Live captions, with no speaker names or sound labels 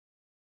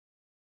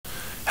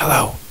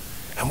Hello,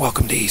 and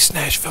welcome to East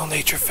Nashville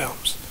Nature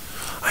Films.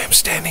 I am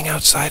standing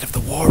outside of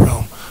the war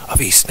room of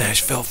East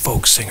Nashville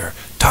folk singer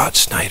Todd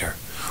Snider.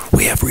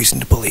 We have reason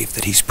to believe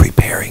that he's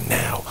preparing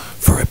now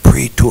for a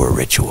pre-tour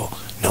ritual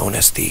known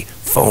as the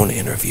phone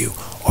interview,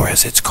 or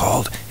as it's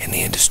called in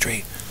the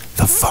industry,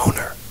 the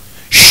phoner.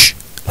 Shh,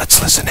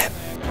 let's listen in.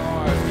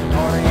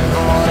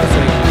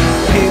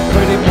 Hey,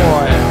 pretty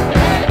boy,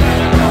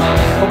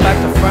 go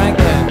back to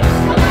Franklin.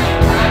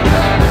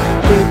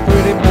 Hey,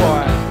 pretty boy.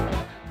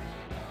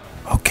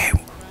 Okay,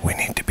 we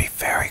need to be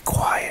very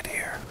quiet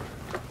here.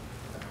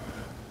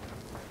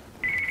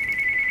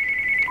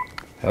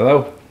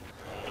 Hello?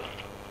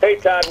 Hey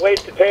Todd, Wade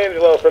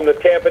Tatangelo from the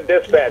Tampa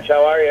Dispatch.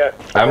 How are you?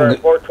 I'm for a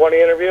 420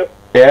 interview?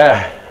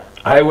 Yeah.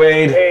 Hi,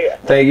 Wade. Hey.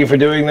 Thank you for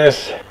doing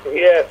this.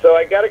 Yeah, so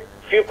I got a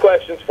few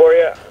questions for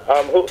you.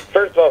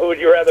 First of all, who would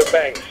you rather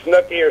bang,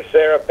 Snooki or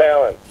Sarah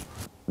Palin?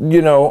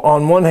 You know,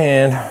 on one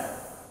hand,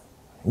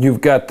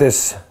 you've got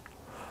this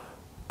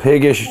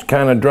piggish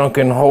kind of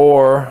drunken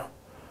whore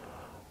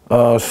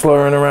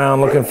slurring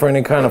around looking for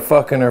any kind of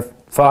fucking or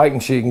fighting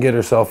she can get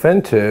herself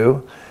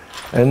into.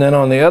 And then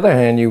on the other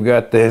hand, you've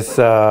got this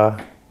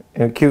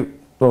cute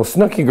little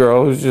Snooki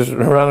girl who's just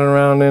running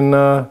around in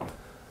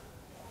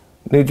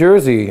New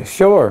Jersey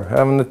shore,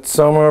 having the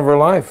summer of her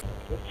life.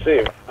 Let's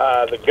see.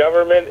 The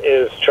government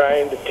is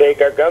trying to take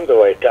our guns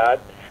away, Todd.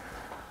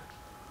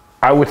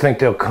 I would think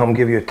they'll come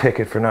give you a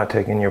ticket for not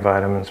taking your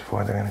vitamins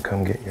before they're going to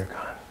come get your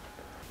gun.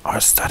 Our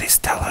studies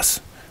tell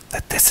us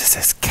that this is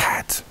his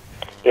cat.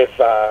 If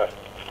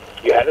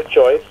you had a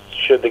choice,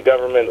 should the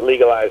government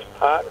legalize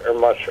pot or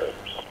mushrooms?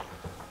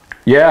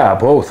 Yeah,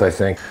 both, I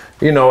think.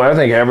 You know, I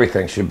think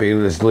everything should be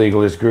as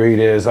legal as greed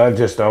is. I've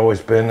just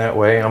always been that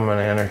way. I'm an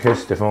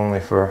anarchist, if only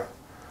for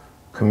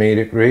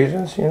comedic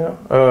reasons, you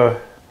know.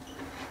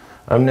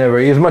 I'm never,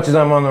 as much as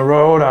I'm on the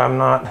road, I'm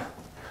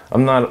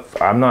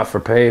not for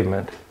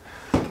pavement.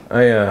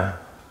 I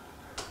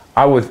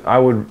would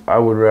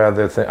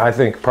rather think, I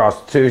think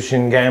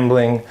prostitution,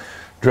 gambling,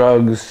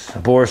 drugs,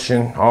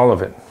 abortion, all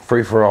of it,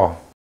 free for all.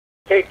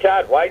 Hey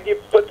Todd, why'd you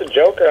put the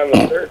Joker on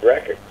the third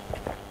record?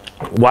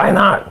 Why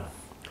not?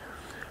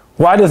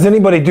 Why does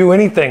anybody do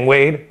anything,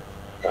 Wade?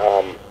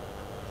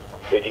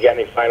 Did you got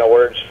any final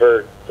words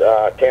for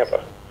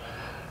Tampa?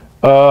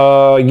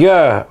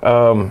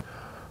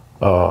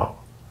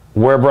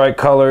 Wear bright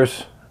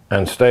colors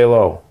and stay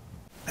low.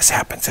 This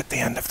happens at the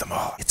end of them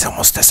all. It's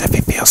almost as if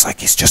he feels like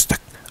he's just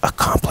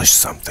accomplished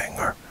something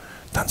or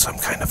done some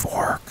kind of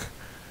work.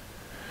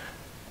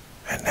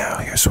 And now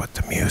here's with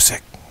the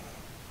music.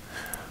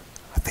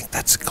 I think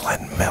that's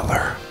Glenn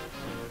Miller.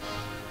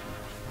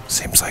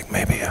 Seems like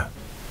maybe a...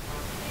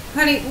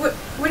 Honey, what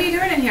are you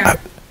doing in here?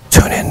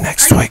 Tune in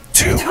next week,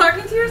 too. Are you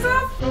talking to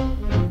yourself?